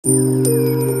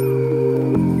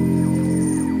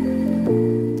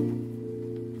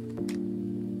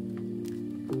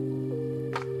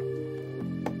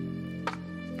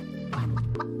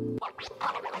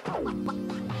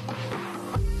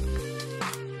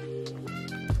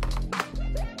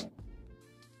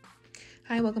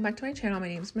Hi, welcome back to my channel. My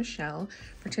name is Michelle.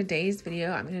 For today's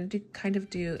video, I'm going to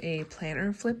do a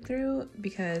planner flip through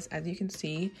because as you can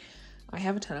see, I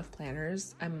have a ton of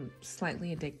planners. I'm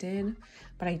slightly addicted,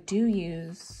 but I do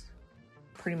use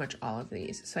pretty much all of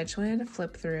these. So I just wanted to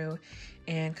flip through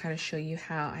and kind of show you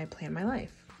how I plan my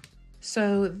life.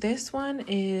 So this one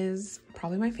is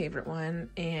probably my favorite one,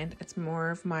 and it's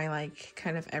more of my like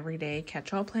kind of everyday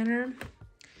catch-all planner.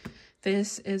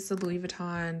 This is the Louis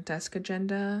Vuitton Desk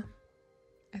Agenda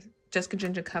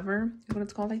cover is what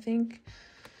it's called, I think.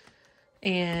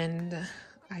 And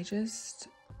I just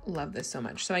love this so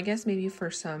much. So I guess maybe for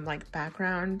some like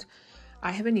background,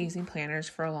 I have been using planners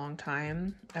for a long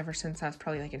time, ever since I was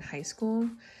probably like in high school.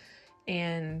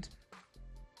 And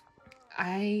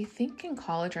I think in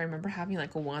college, I remember having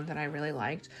like one that I really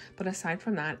liked, but aside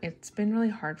from that, it's been really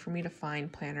hard for me to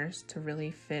find planners to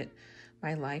really fit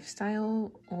my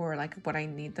lifestyle or like what I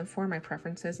need them for, my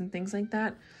preferences and things like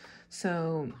that.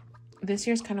 So this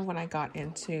year's kind of when I got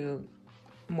into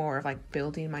more of like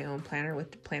building my own planner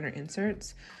with planner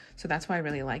inserts. So that's why I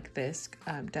really like this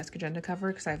desk agenda cover,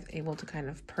 because I'm able to kind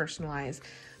of personalize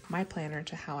my planner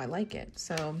to how I like it.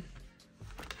 So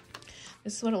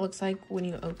this is what it looks like when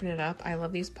you open it up. I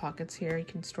love these pockets here. You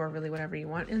can store really whatever you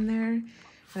want in there.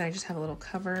 And I just have a little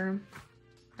cover.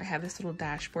 I have this little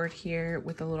dashboard here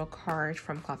with a little card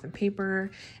from Cloth and Paper,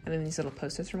 and then these little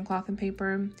post-its from Cloth and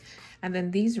Paper. And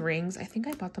then these rings, I think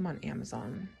I bought them on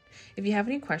Amazon. If you have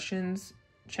any questions,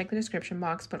 check the description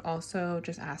box, but also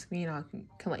just ask me and I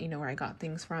can let you know where I got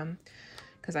things from,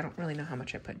 because I don't really know how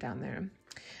much I put down there.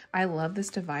 I love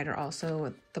this divider also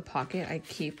with the pocket. I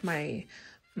keep my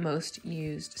most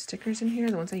used stickers in here,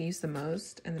 the ones I use the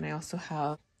most. And then I also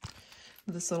have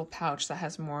this little pouch that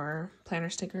has more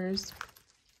planner stickers.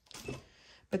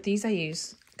 But these I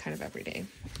use kind of every day.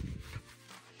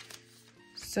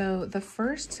 So the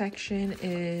first section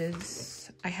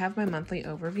is, I have my monthly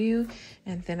overview,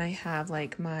 and then I have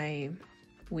like my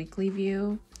weekly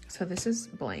view. So this is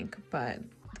blank, but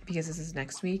because this is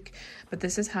next week, but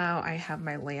this is how I have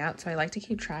my layout. So I like to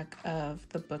keep track of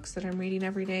the books that I'm reading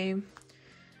every day.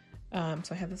 So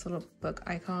I have this little book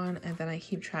icon, and then I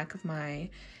keep track of my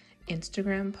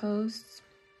Instagram posts.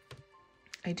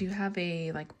 I do have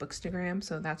a like Bookstagram,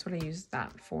 so that's what I use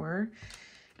that for.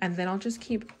 And then I'll just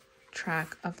keep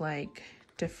track of like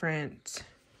different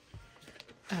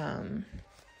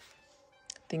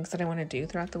things that I want to do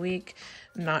throughout the week,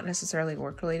 not necessarily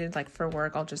work related. Like for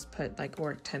work, I'll just put like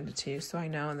work 10 to 2 so I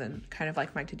know, and then kind of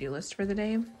like my to-do list for the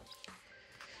day.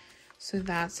 So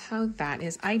that's how that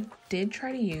is. I did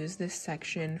try to use this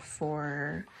section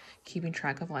for keeping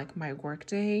track of like my work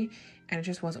day, and it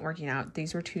just wasn't working out.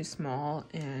 These were too small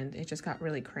and it just got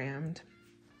really crammed.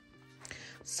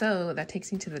 So that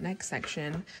takes me to the next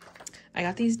section. I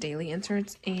got these daily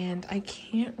inserts, and I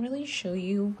can't really show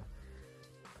you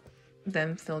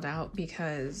them filled out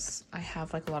because I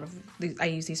have like a lot of these. I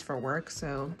use these for work,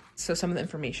 so some of the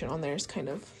information on there is kind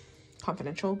of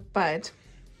confidential, but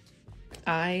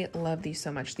I love these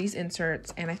so much. These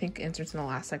inserts, and I think inserts in the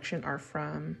last section are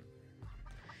from,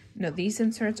 no, these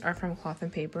inserts are from Cloth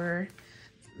and Paper.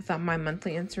 My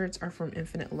monthly inserts are from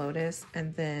Infinite Lotus,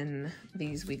 and then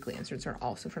these weekly inserts are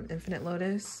also from Infinite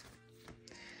Lotus.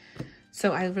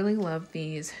 So I really love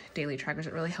these daily trackers.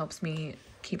 It really helps me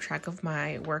keep track of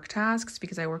my work tasks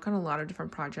because I work on a lot of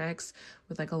different projects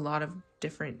with like a lot of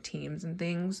different teams and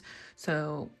things.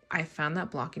 So I found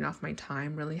that blocking off my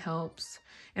time really helps.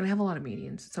 And I have a lot of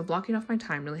meetings, so blocking off my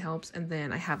time really helps. And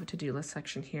then I have a to-do list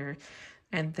section here,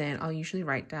 and then I'll usually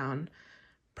write down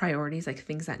priorities, like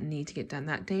things that need to get done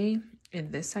that day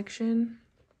in this section.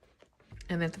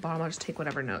 And then at the bottom, I'll just take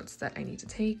whatever notes that I need to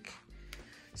take.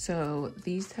 So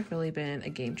these have really been a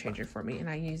game changer for me, and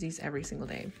I use these every single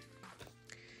day.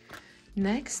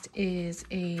 Next is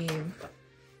a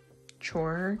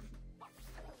chore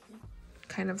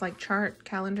kind of like chart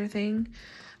calendar thing.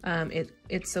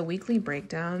 It's a weekly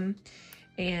breakdown,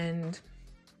 and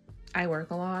I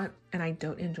work a lot and I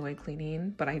don't enjoy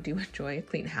cleaning, but I do enjoy a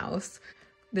clean house.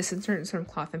 This insert is from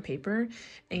Cloth and Paper,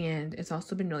 and it's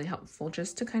also been really helpful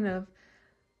just to kind of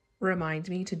remind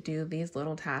me to do these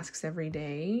little tasks every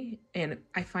day. And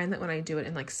I find that when I do it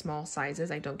in like small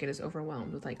sizes, I don't get as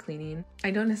overwhelmed with like cleaning.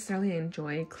 I don't necessarily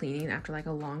enjoy cleaning after like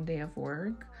a long day of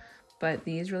work, but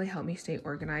these really help me stay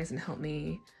organized and help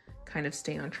me kind of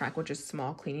stay on track with just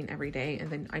small cleaning every day. And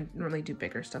then I normally do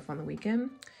bigger stuff on the weekend.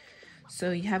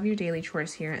 So you have your daily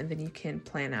chores here, and then you can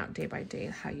plan out day by day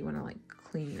how you want to like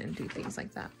clean and do things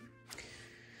like that.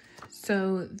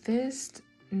 So this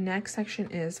next section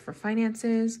is for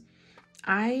finances.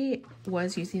 I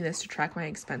was using this to track my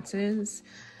expenses,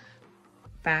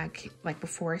 back like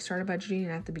before I started budgeting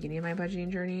and at the beginning of my budgeting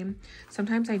journey.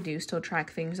 Sometimes I do still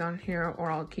track things on here,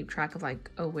 or I'll keep track of like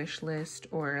a wish list,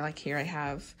 or like here I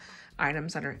have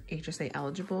items that are HSA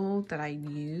eligible that I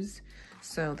use.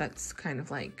 So that's kind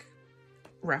of like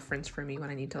reference for me when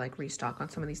I need to like restock on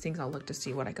some of these things. I'll look to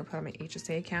see what I could put on my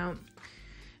HSA account.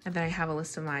 And then I have a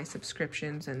list of my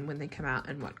subscriptions and when they come out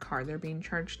and what card they're being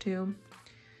charged to.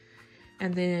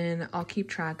 And then I'll keep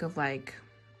track of like,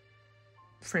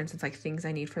 for instance, like things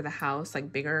I need for the house,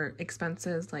 like bigger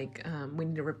expenses, like we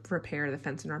need to repair the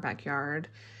fence in our backyard,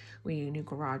 we need a new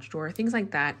garage door, things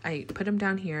like that. I put them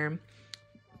down here,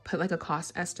 put like a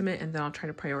cost estimate, and then I'll try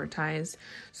to prioritize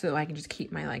so I can just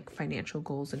keep my like financial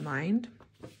goals in mind.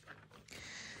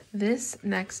 This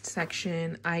next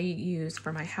section I use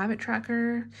for my habit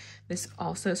tracker. This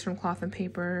also is from Cloth and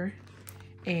Paper.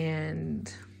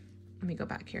 And let me go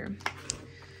back here.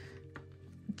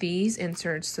 These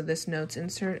inserts, so this notes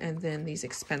insert and then these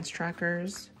expense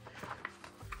trackers.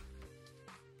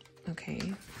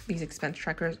 Okay, these expense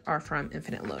trackers are from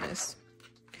Infinite Lotus.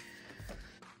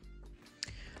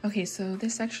 Okay, so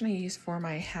this section I use for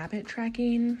my habit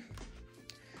tracking.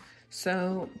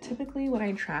 So typically what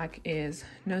I track is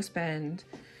no spend,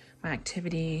 my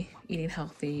activity, eating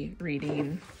healthy,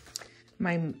 reading,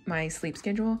 my sleep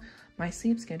schedule. My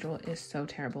sleep schedule is so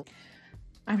terrible.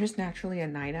 I'm just naturally a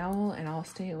night owl, and I'll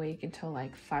stay awake until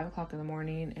like 5 o'clock in the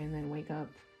morning and then wake up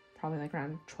probably like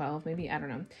around 12 maybe, I don't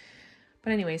know.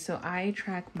 But anyway, so I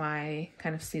track my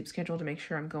kind of sleep schedule to make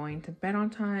sure I'm going to bed on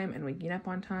time and waking up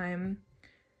on time.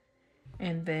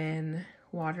 And then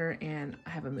water, and I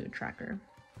have a mood tracker.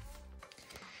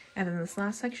 And then this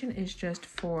last section is just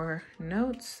for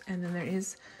notes. And then there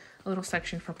is a little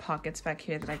section for pockets back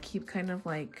here that I keep kind of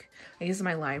like, I use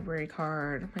my library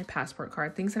card, my passport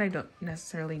card, things that I don't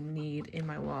necessarily need in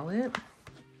my wallet.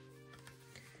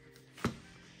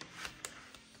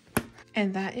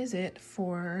 And that is it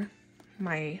for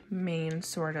my main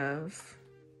sort of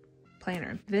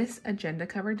planner. This agenda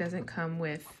cover doesn't come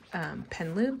with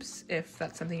pen loops if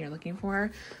that's something you're looking for,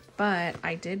 but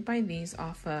I did buy these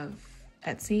off of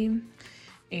Etsy,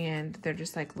 and they're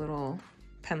just like little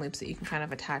pen loops that you can kind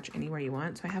of attach anywhere you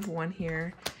want. So I have one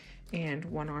here and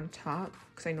one on top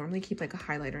because I normally keep like a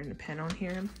highlighter and a pen on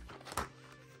here.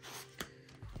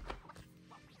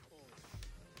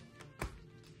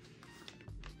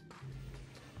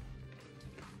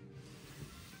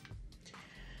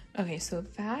 Okay, so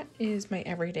that is my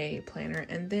everyday planner.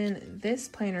 And then this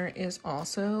planner is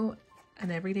also an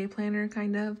everyday planner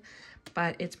kind of,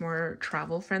 but it's more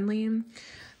travel friendly.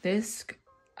 This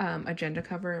agenda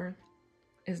cover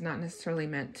is not necessarily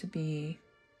meant to be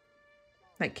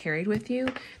like carried with you.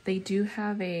 They do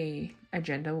have a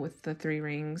agenda with the 3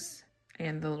 rings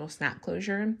and the little snap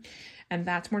closure, and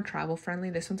that's more travel friendly.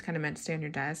 This one's kind of meant to stay on your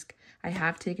desk. I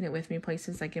have taken it with me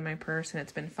places like in my purse, and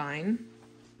it's been fine.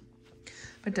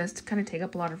 But it does kind of take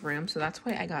up a lot of room, so that's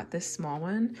why I got this small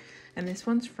one. And this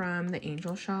one's from the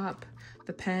Angel Shop.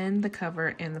 The pen, the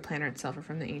cover, and the planner itself are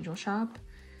from the Angel Shop.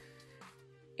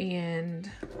 And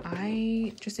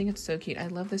I just think it's so cute. I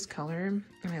love this color,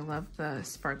 and I love the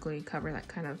sparkly cover that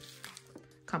kind of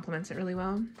complements it really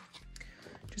well.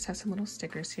 Just has some little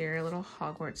stickers here, a little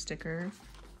Hogwarts sticker.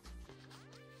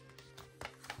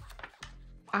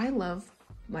 I love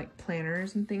like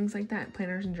planners and things like that,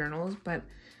 planners and journals, but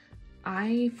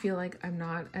I feel like I'm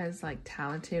not as like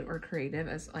talented or creative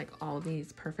as like all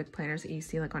these perfect planners that you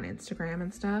see like on Instagram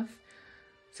and stuff.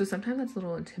 So sometimes that's a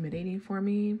little intimidating for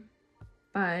me.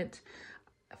 But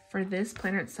for this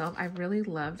planner itself, I really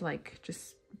loved like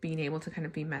just being able to kind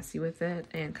of be messy with it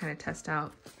and kind of test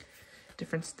out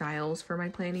different styles for my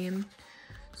planning.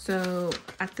 So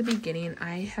at the beginning,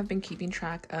 I have been keeping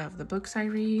track of the books I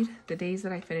read, the days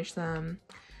that I finish them,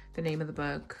 the name of the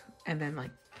book, and then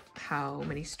like how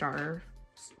many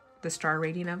the star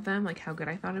rating of them, like how good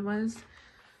I thought it was.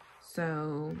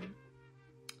 So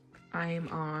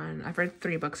I've read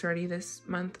 3 books already this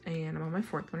month, and I'm on my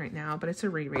 4th one right now, but it's a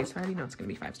reread, so I already know it's gonna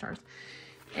be 5 stars.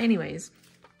 Anyways,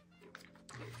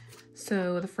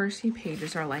 so the first few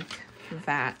pages are like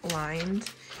that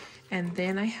lined, and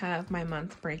then I have my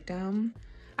month breakdown.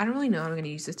 I don't really know how I'm gonna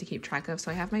use this to keep track of, so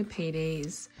I have my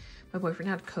paydays. My boyfriend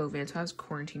had COVID, so I was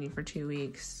quarantining for 2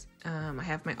 weeks. I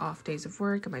have my off days of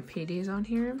work and my paydays on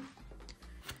here.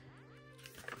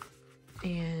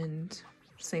 And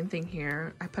same thing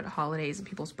here. I put holidays and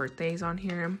people's birthdays on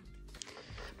here,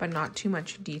 but not too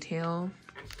much detail.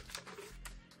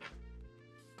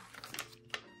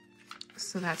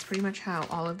 So that's pretty much how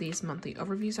all of these monthly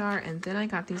overviews are. And then I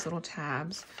got these little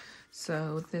tabs.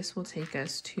 So this will take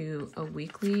us to a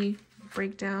weekly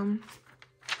breakdown.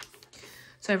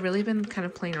 So I've really been kind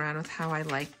of playing around with how I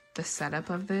like the setup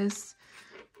of this,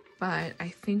 but I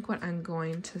think what I'm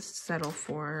going to settle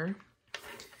for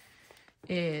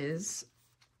is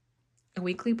a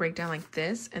weekly breakdown like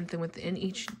this, and then within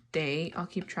each day I'll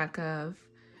keep track of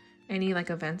any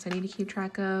like events I need to keep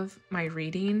track of, my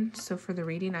reading. So for the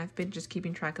reading, I've been just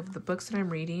keeping track of the books that I'm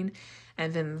reading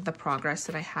and then the progress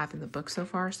that I have in the book so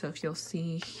far. So if you'll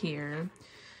see here,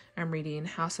 I'm reading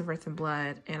House of Earth and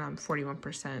Blood and I'm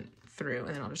 41% through,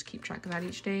 and then I'll just keep track of that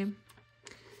each day.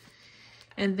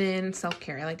 And then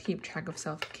self-care, I like to keep track of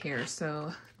self-care.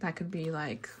 So that could be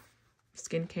like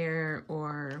skincare,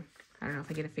 or I don't know,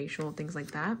 if I get a facial, things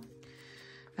like that.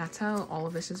 That's how all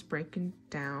of this is breaking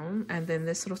down. And then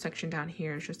this little section down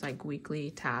here is just like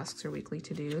weekly tasks or weekly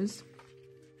to-dos.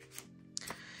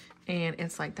 And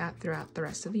it's like that throughout the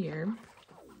rest of the year.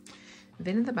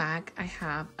 Then in the back, I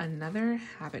have another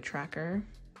habit tracker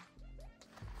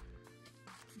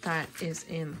that is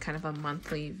in kind of a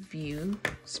monthly view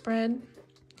spread.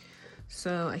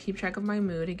 So I keep track of my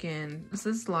mood again. This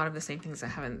is a lot of the same things I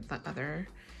have in the other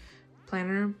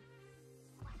planner.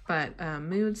 But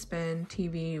mood, spend,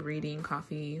 TV, reading,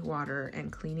 coffee, water,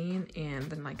 and cleaning, and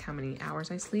then like how many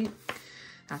hours I sleep.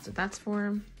 That's what that's for.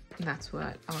 And that's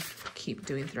what I'll keep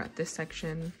doing throughout this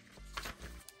section.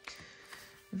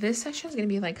 This section is going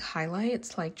to be like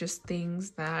highlights, like just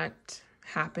things that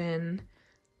happen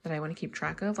that I want to keep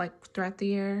track of like throughout the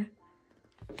year.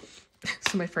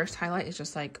 So my first highlight is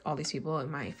just like all these people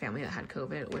in my family that had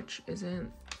COVID, which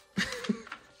isn't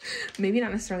maybe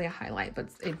not necessarily a highlight, but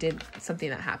it did something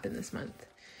that happened this month.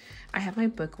 I have my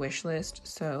book wish list.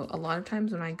 So a lot of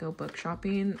times when I go book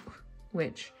shopping,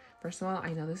 which first of all,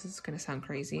 I know this is going to sound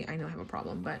crazy. I know I have a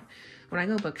problem, but when I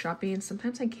go book shopping,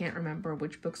 sometimes I can't remember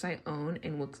which books I own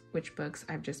and which books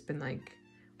I've just been like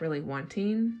really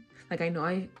wanting. Like I know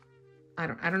I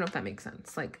don't know if that makes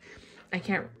sense. Like I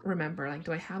can't remember, like,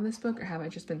 do I have this book or have I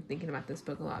just been thinking about this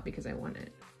book a lot because I want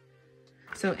it?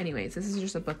 So anyways, this is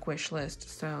just a book wish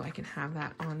list, so I can have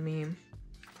that on me.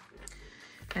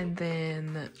 And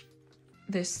then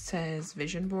this says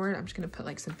vision board. I'm just going to put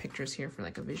like some pictures here for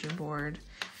like a vision board.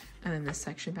 And then this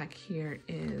section back here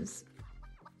is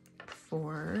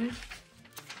for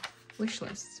wish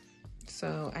lists.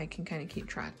 So I can kind of keep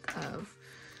track of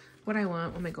what I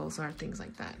want, what my goals are, things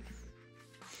like that.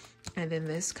 And then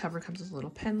this cover comes with a little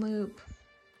pen loop.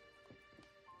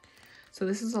 So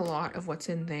this is a lot of what's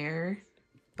in there,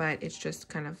 but it's just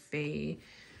kind of a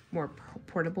more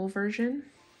portable version.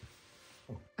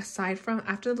 Aside from,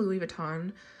 after the Louis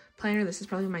Vuitton planner, this is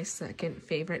probably my second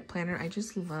favorite planner. I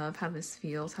just love how this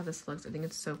feels, how this looks. I think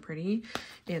it's so pretty.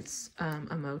 It's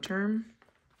a Moterm.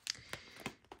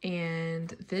 And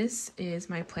this is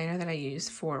my planner that I use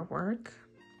for work.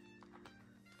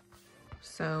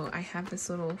 So I have this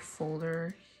little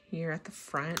folder here at the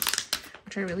front,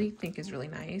 which I really think is really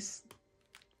nice.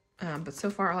 But so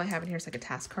far all I have in here is like a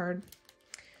task card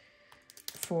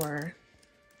for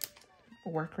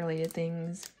work-related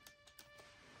things.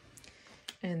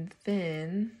 And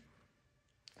then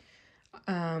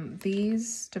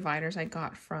these dividers I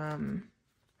got from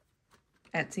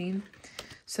Etsy.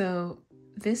 So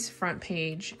this front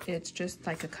page, it's just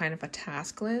like a kind of a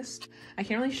task list. I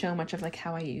can't really show much of like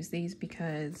how I use these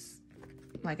because,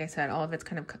 like I said, all of it's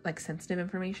kind of like sensitive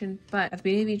information. But at the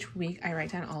beginning of each week, I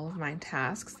write down all of my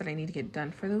tasks that I need to get done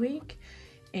for the week.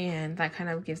 And that kind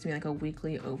of gives me like a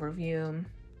weekly overview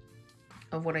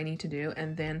of what I need to do.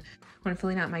 And then when I'm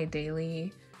filling out my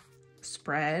daily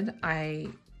spread, I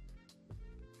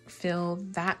fill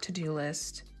that to-do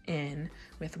list in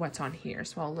with what's on here.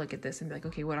 So I'll look at this and be like,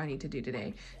 okay, what do I need to do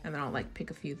today? And then I'll like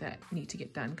pick a few that need to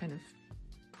get done kind of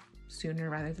sooner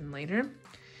rather than later.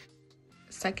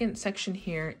 Second section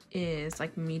here is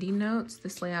like meeting notes.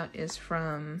 This layout is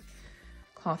from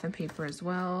Cloth and Paper as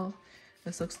well.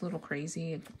 This looks a little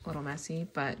crazy, a little messy,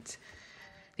 but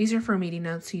these are for meeting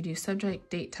notes. So you do subject,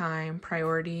 date, time,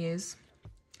 priorities.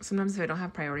 Sometimes if I don't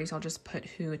have priorities, I'll just put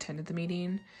who attended the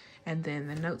meeting, and then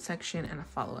the note section and a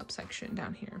follow-up section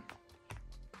down here.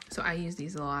 So I use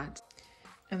these a lot.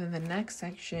 And then the next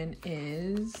section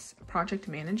is project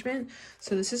management.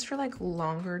 So this is for like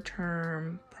longer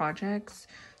term projects.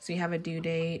 So you have a due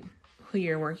date, who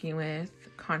you're working with,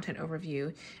 content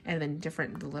overview, and then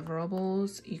different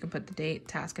deliverables. You can put the date,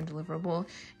 task, and deliverable,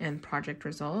 and project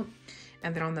result.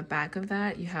 And then on the back of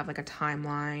that, you have like a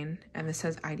timeline, and this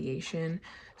says ideation.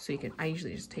 So you can, I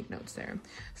usually just take notes there.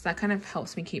 So that kind of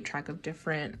helps me keep track of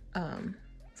different,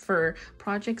 for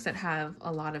projects that have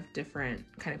a lot of different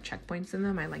kind of checkpoints in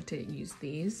them, I like to use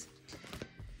these.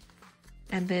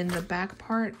 And then the back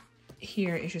part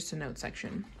here is just a note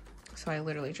section. So I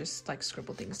literally just like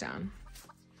scribble things down.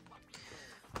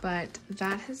 But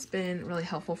that has been really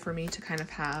helpful for me to kind of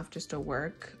have just a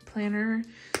work planner.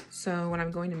 So when I'm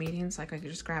going to meetings, like I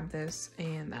could just grab this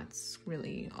and that's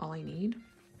really all I need.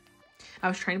 I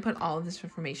was trying to put all of this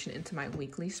information into my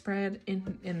weekly spread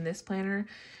in this planner,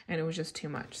 and it was just too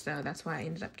much. So that's why I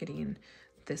ended up getting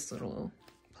this little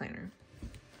planner.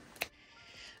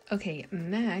 Okay,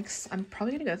 next, I'm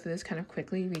probably gonna go through this kind of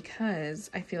quickly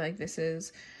because I feel like this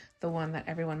is the one that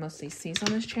everyone mostly sees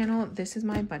on this channel. This is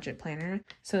my budget planner.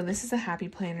 So this is a happy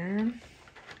planner.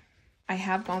 I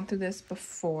have gone through this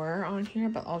before on here,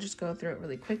 but I'll just go through it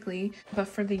really quickly. But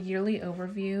for the yearly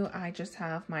overview, I just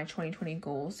have my 2020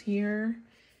 goals here.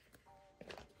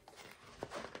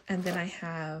 And then I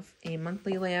have a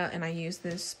monthly layout, and I use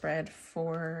this spread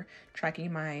for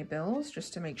tracking my bills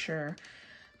just to make sure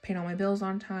I pay all my bills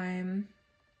on time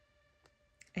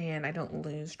and I don't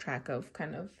lose track of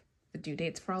kind of the due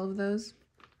dates for all of those.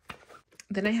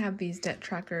 Then I have these debt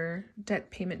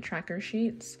payment tracker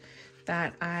sheets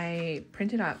that I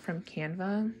printed out from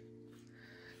Canva.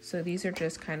 So these are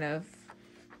just kind of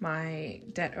my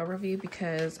debt overview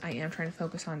because I am trying to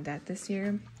focus on debt this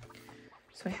year.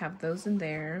 So I have those in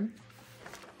there.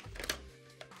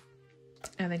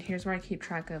 And then here's where I keep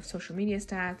track of social media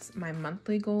stats, my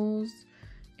monthly goals,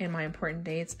 and my important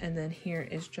dates. And then here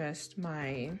is just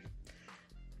my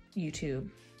YouTube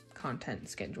content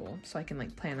schedule, so I can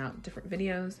like plan out different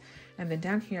videos. And then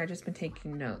down here I just been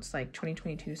taking notes like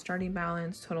 2022 starting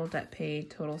balance, total debt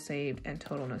paid, total saved, and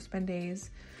total no spend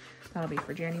days. That'll be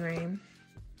for January.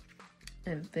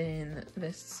 And then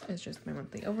this is just my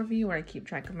monthly overview where I keep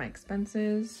track of my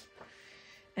expenses.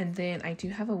 And then I do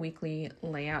have a weekly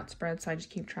layout spread, so I just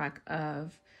keep track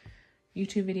of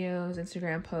YouTube videos,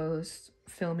 Instagram posts,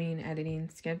 filming, editing,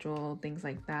 schedule, things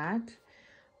like that.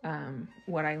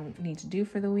 What I need to do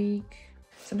for the week.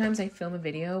 Sometimes I film a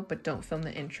video but don't film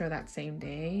the intro that same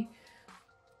day.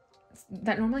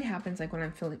 That normally happens like when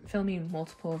I'm filming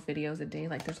multiple videos a day.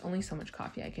 Like there's only so much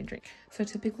coffee I can drink. So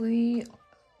typically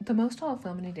the most I'll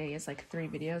film in a day is like 3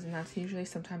 videos, and that's usually,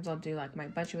 sometimes I'll do like my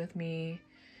budget with me,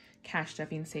 cash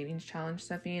stuffing, savings challenge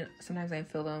stuffing. Sometimes I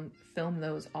film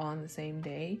those all on the same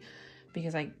day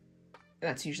because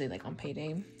that's usually like on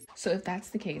payday. So if that's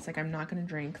the case, like I'm not going to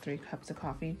drink 3 cups of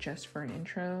coffee just for an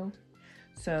intro.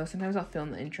 So sometimes I'll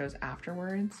film the intros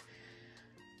afterwards.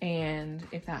 And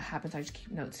if that happens, I just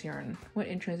keep notes here on what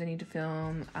intros I need to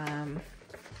film,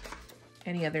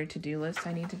 any other to-do lists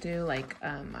I need to do, like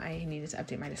I needed to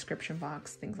update my description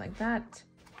box, things like that.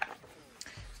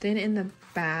 Then in the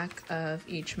back of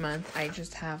each month, I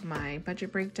just have my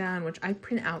budget breakdown, which I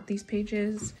print out these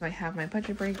pages. I have my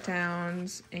budget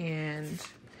breakdowns and,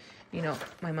 you know,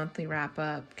 my monthly wrap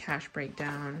up, cash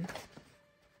breakdown,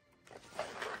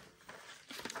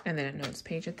 and then a notes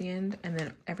page at the end. And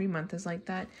then every month is like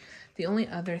that. The only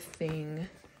other thing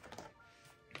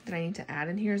that I need to add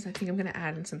in here is I think I'm going to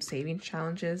add in some savings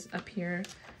challenges up here,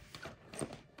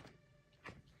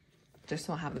 just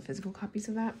so I'll have the physical copies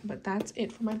of that. But that's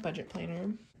it for my budget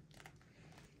planner.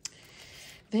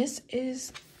 This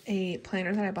is a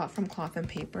planner that I bought from Cloth and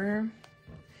Paper,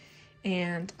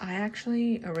 and I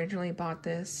actually originally bought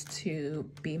this to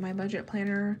be my budget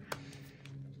planner,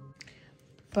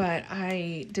 but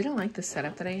I didn't like the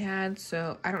setup that I had,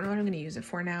 so I don't know what I'm going to use it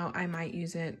for now. I might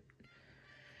use it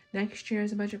next year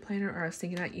as a budget planner, or I was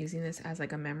thinking about using this as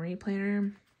like a memory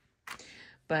planner,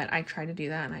 but I tried to do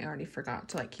that and I already forgot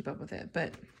to like keep up with it.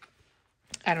 But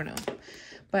I don't know.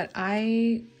 But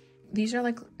these are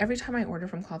like, every time I order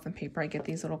from Cloth and Paper, I get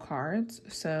these little cards,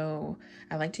 so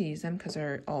I like to use them because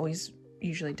they're always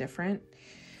usually different.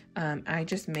 I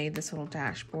just made this little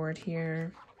dashboard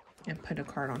here and put a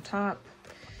card on top.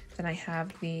 Then I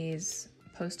have these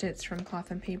Post-its from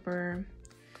Cloth and Paper.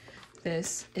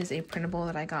 This is a printable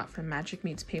that I got from Magic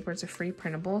Meets Paper. It's a free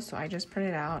printable, so I just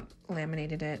printed it out,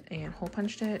 laminated it, and hole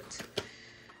punched it.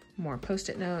 More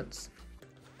Post-it notes.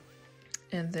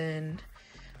 And then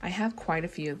I have quite a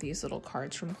few of these little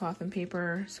cards from Cloth and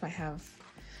Paper, so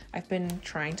I've been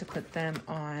trying to put them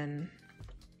on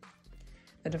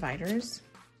the dividers.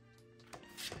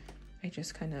 I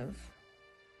just kind of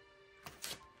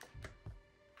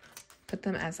put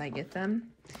them as I get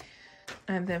them.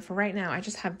 And then for right now, I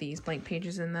just have these blank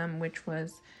pages in them,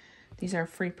 these are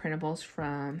free printables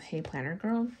from Hey Planner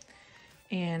Girl.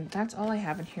 And that's all I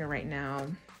have in here right now.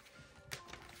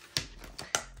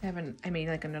 I made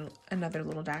like another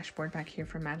little dashboard back here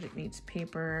from Magic Meets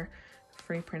Paper,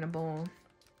 free printable.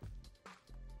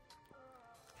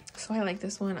 So I like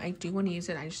this one. I do want to use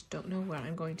it. I just don't know what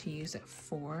I'm going to use it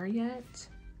for yet.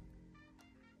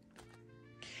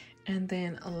 And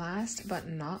then last but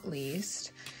not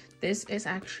least, this is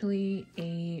actually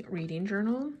a reading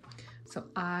journal. So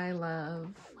I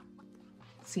love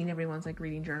seeing everyone's like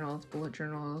reading journals, bullet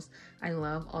journals. I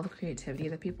love all the creativity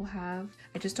that people have.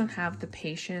 I just don't have the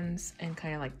patience and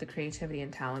kind of like the creativity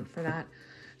and talent for that.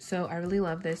 So I really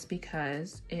love this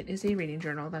because it is a reading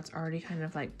journal that's already kind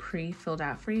of like pre-filled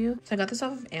out for you. So I got this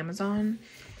off of Amazon,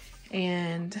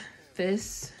 and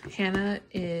this Hannah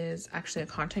is actually a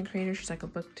content creator. She's like a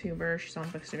booktuber. She's on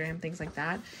Bookstagram, things like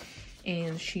that.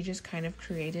 And she just kind of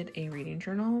created a reading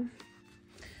journal.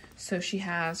 So she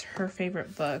has her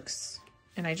favorite books,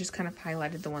 and I just kind of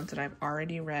highlighted the ones that I've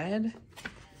already read.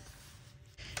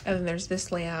 And then there's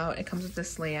this layout. It comes with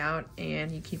this layout,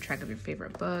 and you keep track of your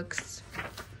favorite books.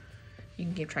 You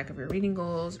can keep track of your reading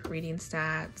goals, reading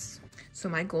stats. So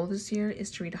my goal this year is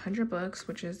to read 100 books,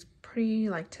 which is pretty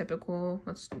like typical.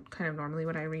 That's kind of normally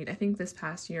what I read. I think this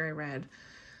past year I read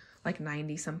like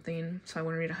 90 something. So I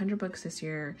want to read 100 books this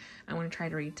year. I want to try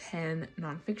to read 10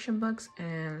 nonfiction books,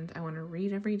 and I want to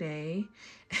read every day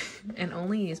and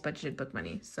only use budgeted book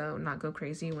money. So not go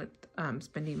crazy with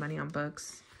spending money on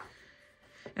books.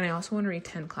 And I also want to read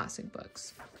 10 classic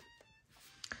books.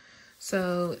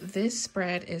 So this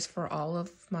spread is for all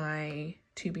of my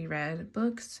to be read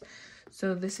books.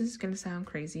 So this is going to sound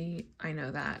crazy, I know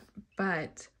that,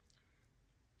 but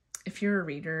if you're a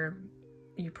reader,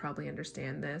 you probably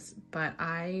understand this, but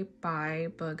I buy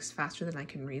books faster than I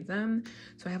can read them.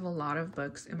 So I have a lot of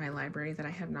books in my library that I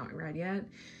have not read yet,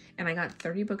 and I got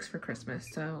 30 books for Christmas.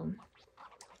 So,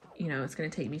 you know, it's going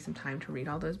to take me some time to read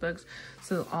all those books.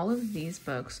 So all of these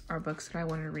books are books that I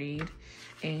want to read,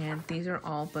 and these are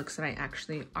all books that I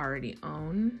actually already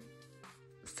own.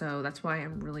 So that's why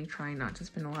I'm really trying not to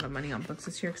spend a lot of money on books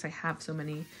this year, because I have so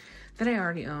many that I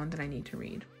already own that I need to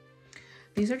read.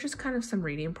 These are just kind of some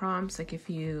reading prompts, like if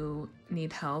you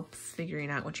need help figuring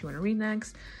out what you want to read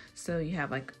next. So you have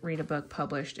like read a book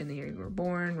published in the year you were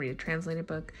born, read a translated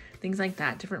book, things like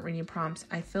that, different reading prompts.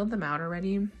 I filled them out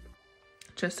already,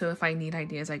 just so if I need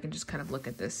ideas, I can just kind of look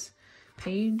at this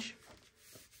page.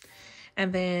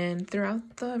 And then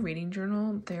throughout the reading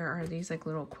journal, there are these like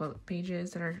little quote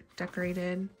pages that are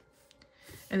decorated.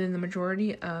 And then the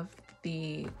majority of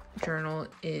the journal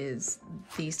is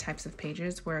these types of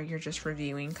pages where you're just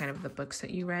reviewing kind of the books that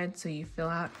you read. So you fill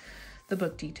out the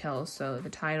book details, so the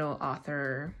title,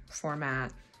 author,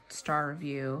 format, star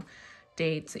review,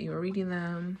 dates that you were reading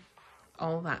them,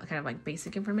 all that kind of like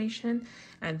basic information.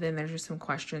 And then there's just some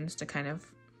questions to kind of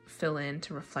fill in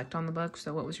to reflect on the book.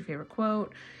 So what was your favorite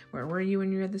quote? Where were you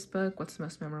when you read this book? What's the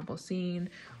most memorable scene?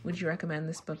 Would you recommend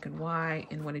this book and why?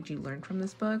 And what did you learn from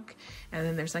this book? And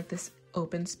then there's like this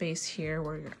open space here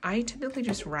where I typically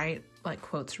just write like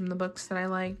quotes from the books that I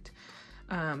liked.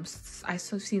 I've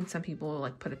seen some people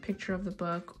like put a picture of the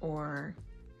book or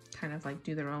kind of like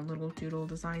do their own little doodle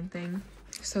design thing.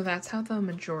 So that's how the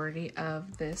majority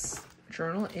of this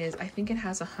journal is. I think it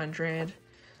has 100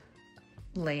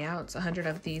 layouts, 100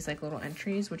 of these like little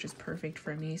entries, which is perfect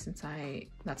for me since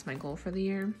that's my goal for the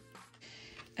year.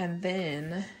 And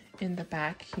then in the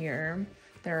back here,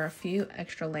 there are a few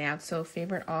extra layouts. So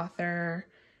favorite author,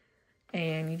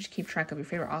 and you just keep track of your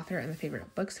favorite author and the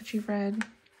favorite books that you've read.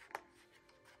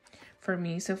 For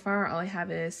me so far, all I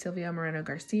have is Silvia Moreno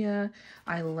Garcia.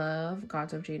 I love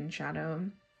Gods of Jade and Shadow.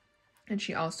 And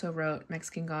she also wrote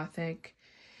Mexican Gothic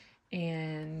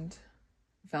and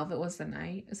Velvet Was the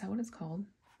Night. Is that what it's called?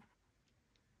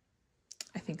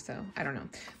 I think so. I don't know.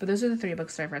 But those are the 3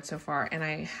 books that I've read so far. And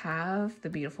I have the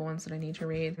beautiful ones that I need to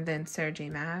read. And then Sarah J.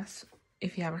 Maas,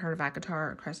 if you haven't heard of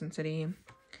ACOTAR or Crescent City,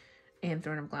 and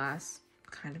Throne of Glass,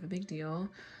 kind of a big deal.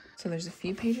 So there's a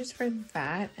few pages for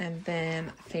that. And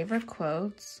then favorite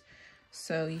quotes.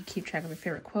 So you keep track of your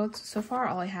favorite quotes. So far,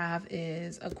 all I have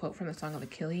is a quote from the Song of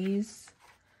Achilles,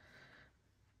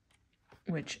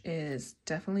 which is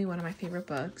definitely one of my favorite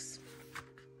books.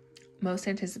 Most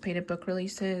anticipated book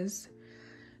releases.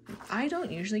 I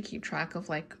don't usually keep track of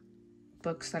like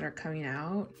books that are coming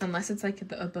out unless it's like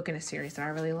a book in a series that I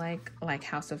really like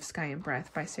House of Sky and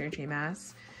Breath by Sarah J.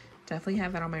 Maas. Definitely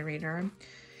have that on my radar.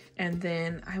 And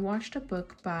then I watched a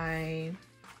book by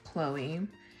Chloe,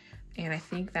 and I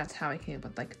think that's how I came up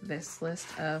with like this list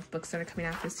of books that are coming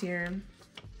out this year.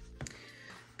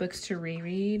 Books to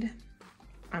reread.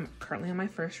 I'm currently on my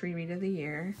first reread of the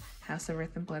year, House of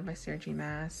Earth and Blood by Sarah J.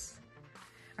 Maas.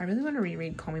 I really want to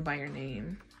reread Call Me By Your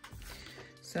Name.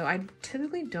 So I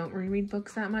typically don't reread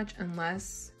books that much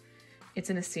unless it's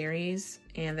in a series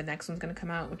and the next one's going to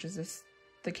come out, which is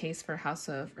the case for House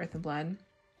of Earth and Blood.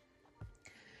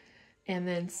 And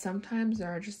then sometimes there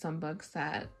are just some books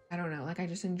that, I don't know, like I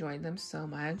just enjoyed them so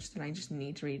much that I just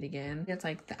need to read again. It's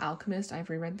like The Alchemist. I've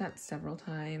reread that several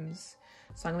times.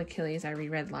 Song of Achilles I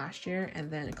reread last year,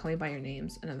 and then Call Me By Your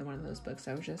Name's another one of those books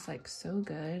that was just like so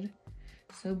good,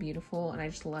 so beautiful, and I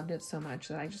just loved it so much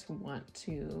that I just want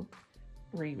to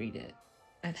reread it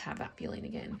and have that feeling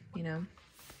again, you know?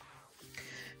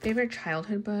 Favorite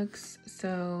childhood books.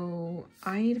 So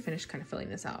I need to finish kind of filling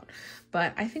this out,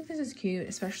 but I think this is cute,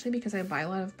 especially because I buy a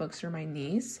lot of books for my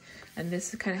niece, and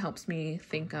this kind of helps me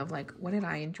think of like, what did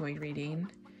I enjoy reading,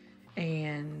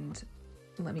 and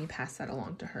let me pass that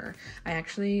along to her. I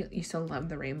actually used to love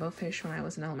The Rainbow Fish when I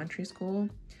was in elementary school,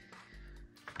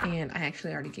 and I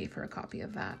actually already gave her a copy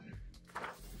of that.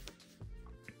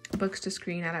 Books to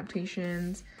screen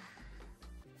adaptations.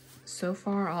 So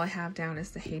far, all I have down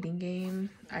is The Hating Game.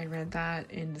 I read that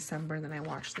in December, then I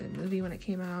watched the movie when it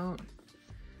came out.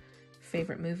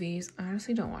 Favorite movies. I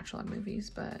honestly don't watch a lot of movies,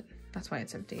 but that's why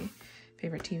it's empty.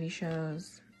 Favorite TV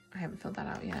shows. I haven't filled that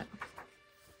out yet.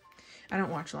 I don't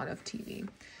watch a lot of TV.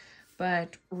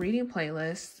 But reading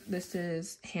playlists. This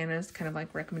is Hannah's kind of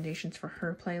like recommendations for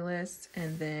her playlist,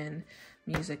 and then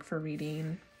music for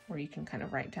reading, where you can kind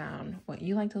of write down what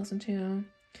you like to listen to.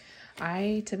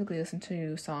 I typically listen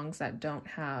to songs that don't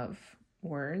have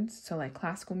words, so like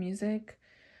classical music,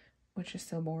 which is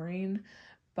so boring.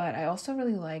 But I also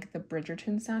really like the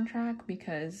Bridgerton soundtrack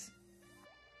because,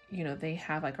 you know, they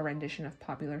have like a rendition of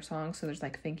popular songs. So there's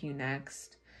like Thank You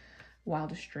Next,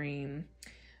 Wildest Dream.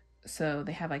 So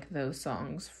they have like those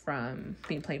songs from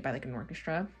being played by like an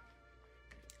orchestra.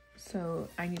 So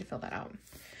I need to fill that out.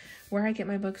 Where I get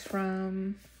my books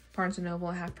from: Barnes &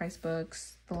 Noble, Half Price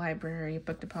Books, the library,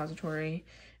 Book Depository,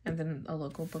 and then a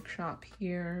local bookshop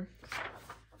here.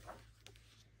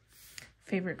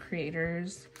 Favorite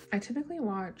creators. I typically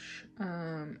watch,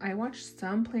 I watch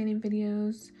some planning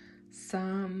videos,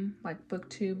 some like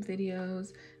booktube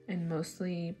videos, and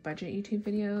mostly budget YouTube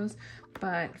videos.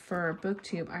 But for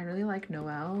booktube, I really like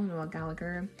Noelle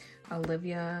Gallagher,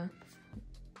 Olivia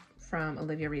from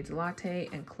Olivia Reads a Latte,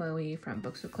 and Chloe from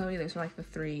Books with Chloe. Those are like the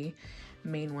three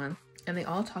main one, and they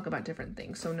all talk about different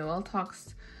things. So Noelle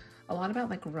talks a lot about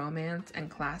like romance and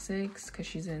classics because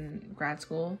she's in grad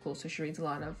school, so she reads a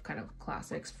lot of kind of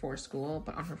classics for school,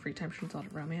 but on her free time she reads a lot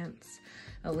of romance.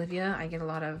 Olivia, I get a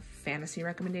lot of fantasy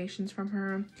recommendations from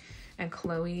her, and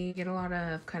Chloe, get a lot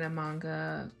of kind of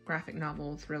manga, graphic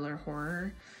novel, thriller,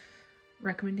 horror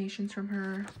recommendations from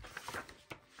her.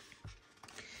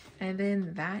 And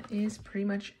then that is pretty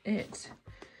much it.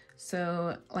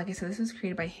 So, like I said, this is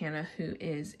created by Hannah, who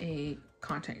is a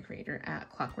content creator at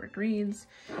Clockwork Reads.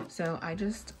 So I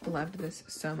just loved this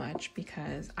so much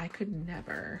because I could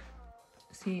never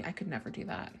do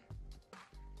that.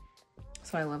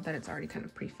 So I love that it's already kind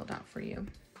of pre-filled out for you.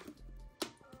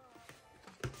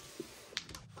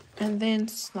 And then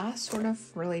last sort of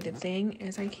related thing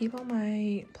is I keep all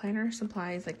my planner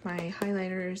supplies, like my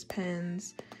highlighters,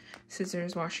 pens,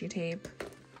 scissors, washi tape,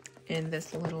 in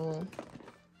this little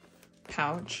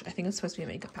pouch. I think it's supposed to be a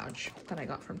makeup pouch that I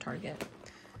got from Target,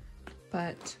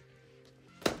 but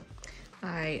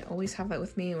I always have that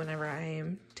with me whenever I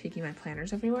am taking my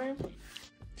planners everywhere.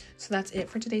 So that's it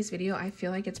for today's video. I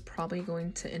feel like it's probably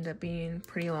going to end up being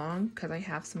pretty long because I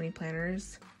have so many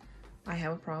planners. I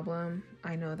have a problem,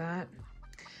 I know that.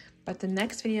 But the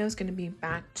next video is going to be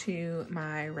back to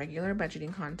my regular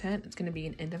budgeting content. It's going to be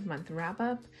an end of month wrap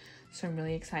up. So I'm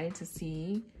really excited to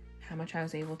see how much I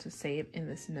was able to save in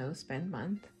this no spend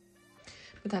month.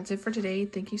 But that's it for today.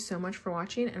 Thank you so much for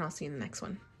watching, and I'll see you in the next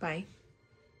one. Bye.